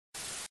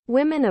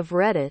Women of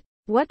Reddit,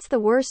 what's the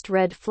worst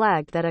red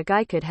flag that a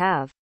guy could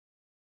have?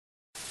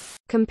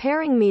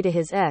 Comparing me to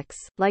his ex,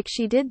 like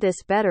she did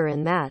this better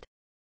and that.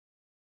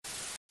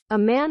 A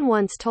man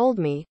once told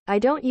me, I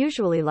don't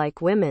usually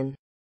like women,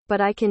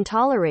 but I can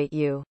tolerate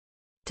you.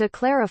 To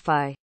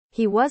clarify,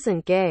 he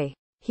wasn't gay.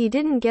 He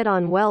didn't get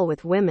on well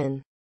with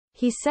women.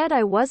 He said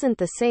I wasn't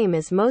the same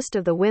as most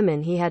of the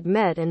women he had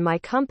met and my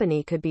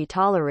company could be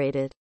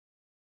tolerated.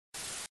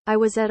 I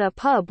was at a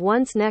pub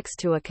once next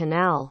to a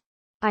canal.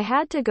 I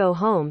had to go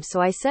home, so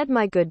I said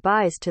my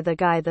goodbyes to the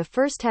guy the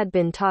first had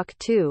been talked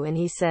to, and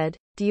he said,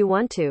 "Do you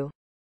want to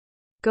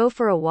go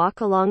for a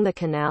walk along the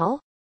canal?"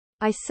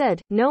 I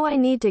said, "No, I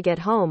need to get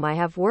home. I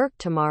have work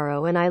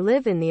tomorrow and I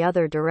live in the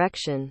other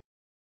direction."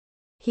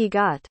 He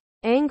got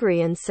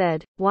angry and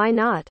said, "Why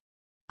not?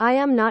 I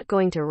am not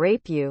going to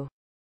rape you."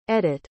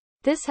 Edit.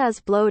 This has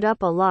blowed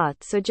up a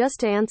lot, so just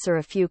to answer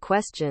a few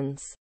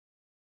questions.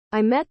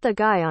 I met the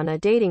guy on a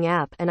dating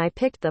app and I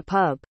picked the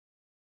pub.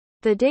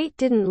 The date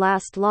didn't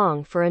last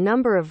long for a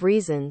number of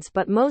reasons,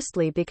 but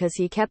mostly because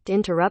he kept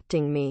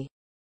interrupting me.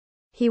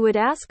 He would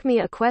ask me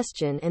a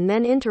question and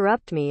then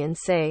interrupt me and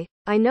say,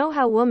 "I know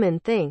how women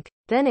think,"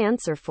 then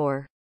answer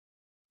for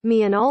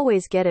me and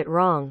always get it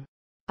wrong.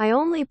 I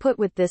only put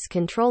with this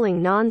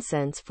controlling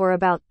nonsense for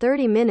about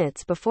 30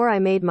 minutes before I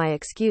made my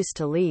excuse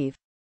to leave.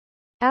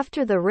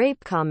 After the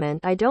rape comment,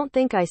 I don't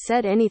think I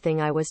said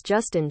anything. I was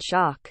just in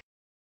shock.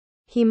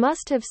 He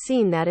must have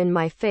seen that in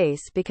my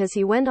face because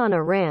he went on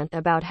a rant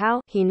about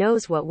how he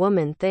knows what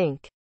women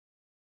think.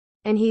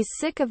 And he's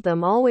sick of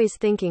them always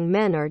thinking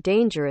men are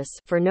dangerous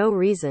for no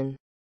reason.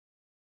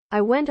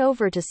 I went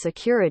over to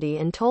security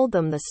and told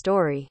them the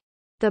story.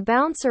 The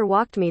bouncer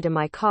walked me to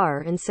my car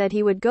and said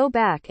he would go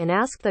back and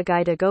ask the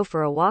guy to go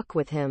for a walk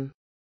with him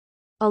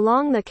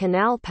along the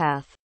canal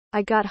path.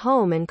 I got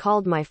home and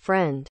called my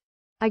friend.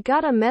 I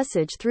got a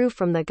message through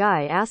from the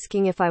guy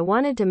asking if I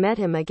wanted to meet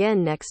him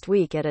again next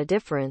week at a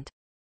different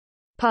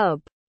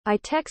pub. I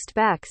text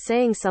back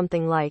saying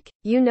something like,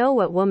 "You know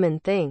what women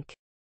think.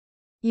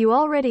 You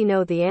already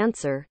know the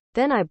answer."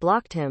 Then I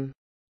blocked him.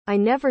 I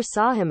never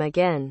saw him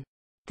again.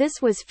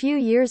 This was few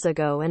years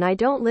ago and I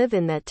don't live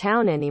in that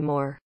town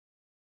anymore.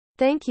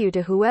 Thank you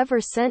to whoever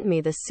sent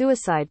me the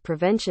suicide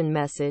prevention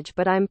message,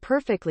 but I'm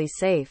perfectly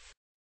safe.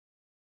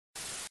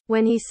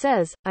 When he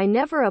says, "I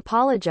never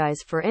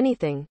apologize for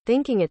anything,"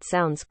 thinking it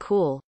sounds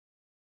cool.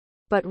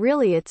 But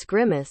really it's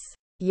grimace.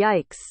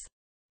 Yikes.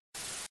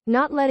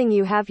 Not letting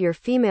you have your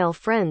female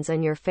friends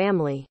and your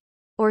family.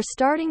 Or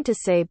starting to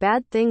say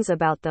bad things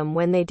about them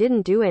when they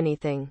didn't do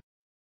anything.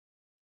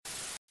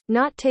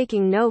 Not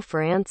taking no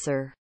for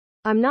answer.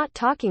 I'm not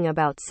talking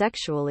about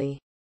sexually.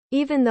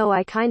 Even though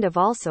I kind of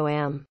also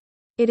am.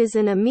 It is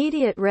an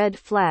immediate red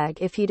flag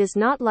if he does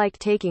not like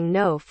taking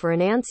no for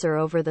an answer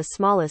over the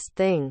smallest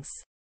things.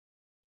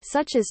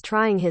 Such as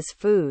trying his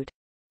food,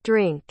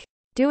 drink,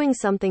 doing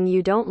something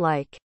you don't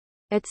like,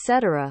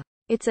 etc.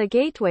 It's a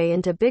gateway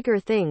into bigger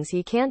things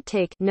he can't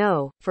take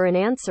no for an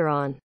answer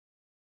on.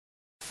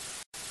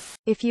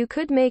 If you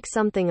could make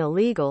something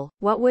illegal,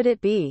 what would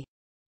it be?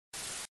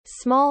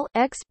 Small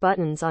X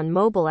buttons on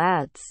mobile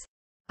ads.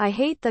 I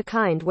hate the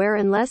kind where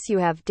unless you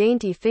have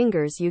dainty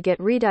fingers you get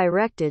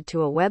redirected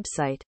to a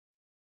website.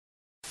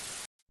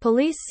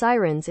 Police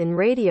sirens in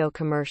radio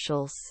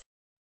commercials.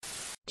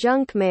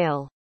 Junk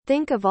mail.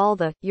 Think of all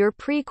the "you're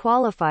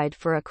pre-qualified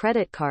for a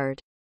credit card"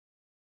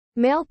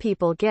 mail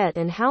people get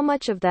and how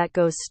much of that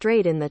goes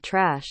straight in the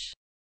trash.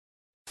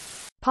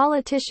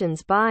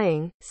 Politicians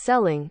buying,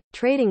 selling,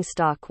 trading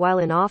stock while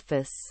in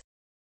office.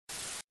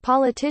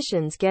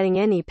 Politicians getting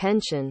any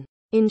pension,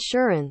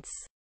 insurance,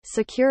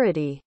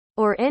 security,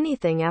 or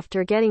anything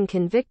after getting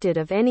convicted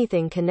of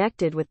anything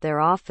connected with their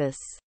office.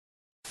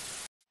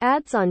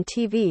 Ads on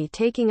TV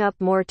taking up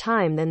more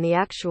time than the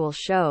actual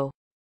show.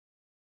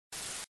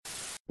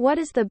 What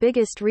is the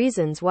biggest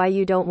reasons why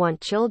you don't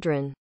want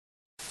children?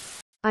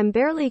 I'm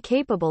barely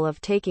capable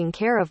of taking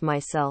care of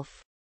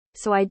myself.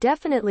 So I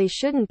definitely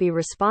shouldn't be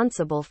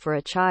responsible for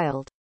a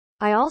child.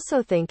 I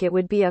also think it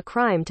would be a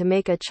crime to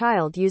make a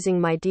child using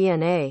my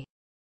DNA.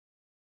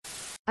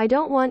 I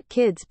don't want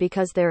kids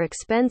because they're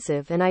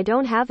expensive and I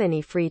don't have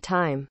any free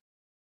time.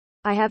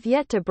 I have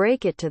yet to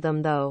break it to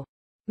them though.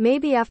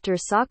 Maybe after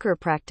soccer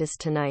practice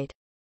tonight.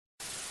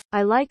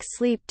 I like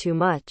sleep too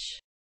much.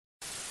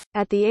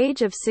 At the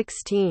age of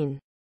 16,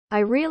 I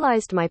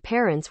realized my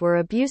parents were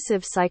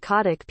abusive,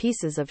 psychotic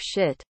pieces of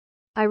shit.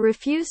 I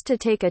refused to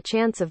take a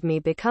chance of me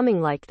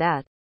becoming like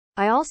that.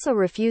 I also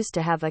refused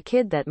to have a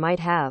kid that might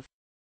have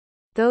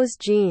those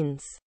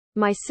genes.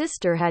 My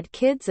sister had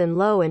kids and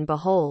lo and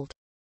behold,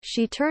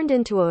 she turned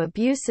into an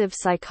abusive,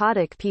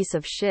 psychotic piece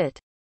of shit.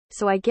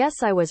 So I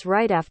guess I was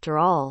right after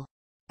all.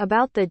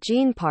 About the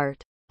gene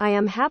part, I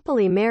am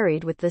happily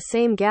married with the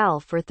same gal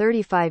for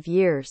 35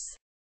 years.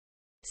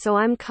 So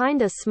I'm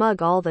kinda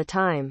smug all the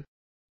time.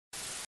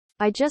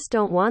 I just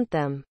don't want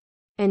them.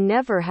 And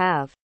never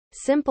have.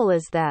 Simple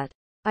as that.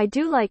 I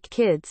do like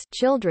kids,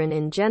 children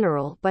in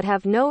general, but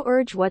have no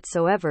urge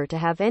whatsoever to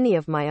have any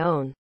of my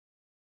own.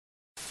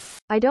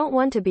 I don't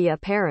want to be a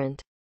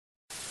parent.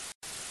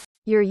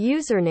 Your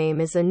username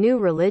is a new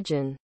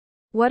religion.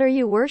 What are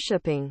you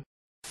worshipping?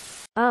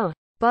 Oh,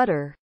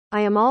 butter.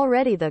 I am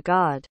already the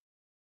god.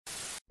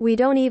 We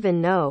don't even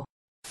know.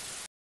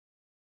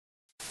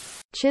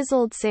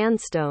 Chiseled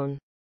sandstone.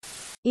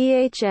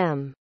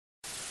 EHM.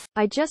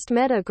 I just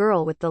met a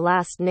girl with the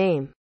last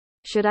name.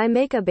 Should I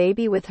make a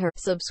baby with her?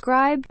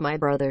 Subscribe, my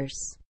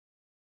brothers.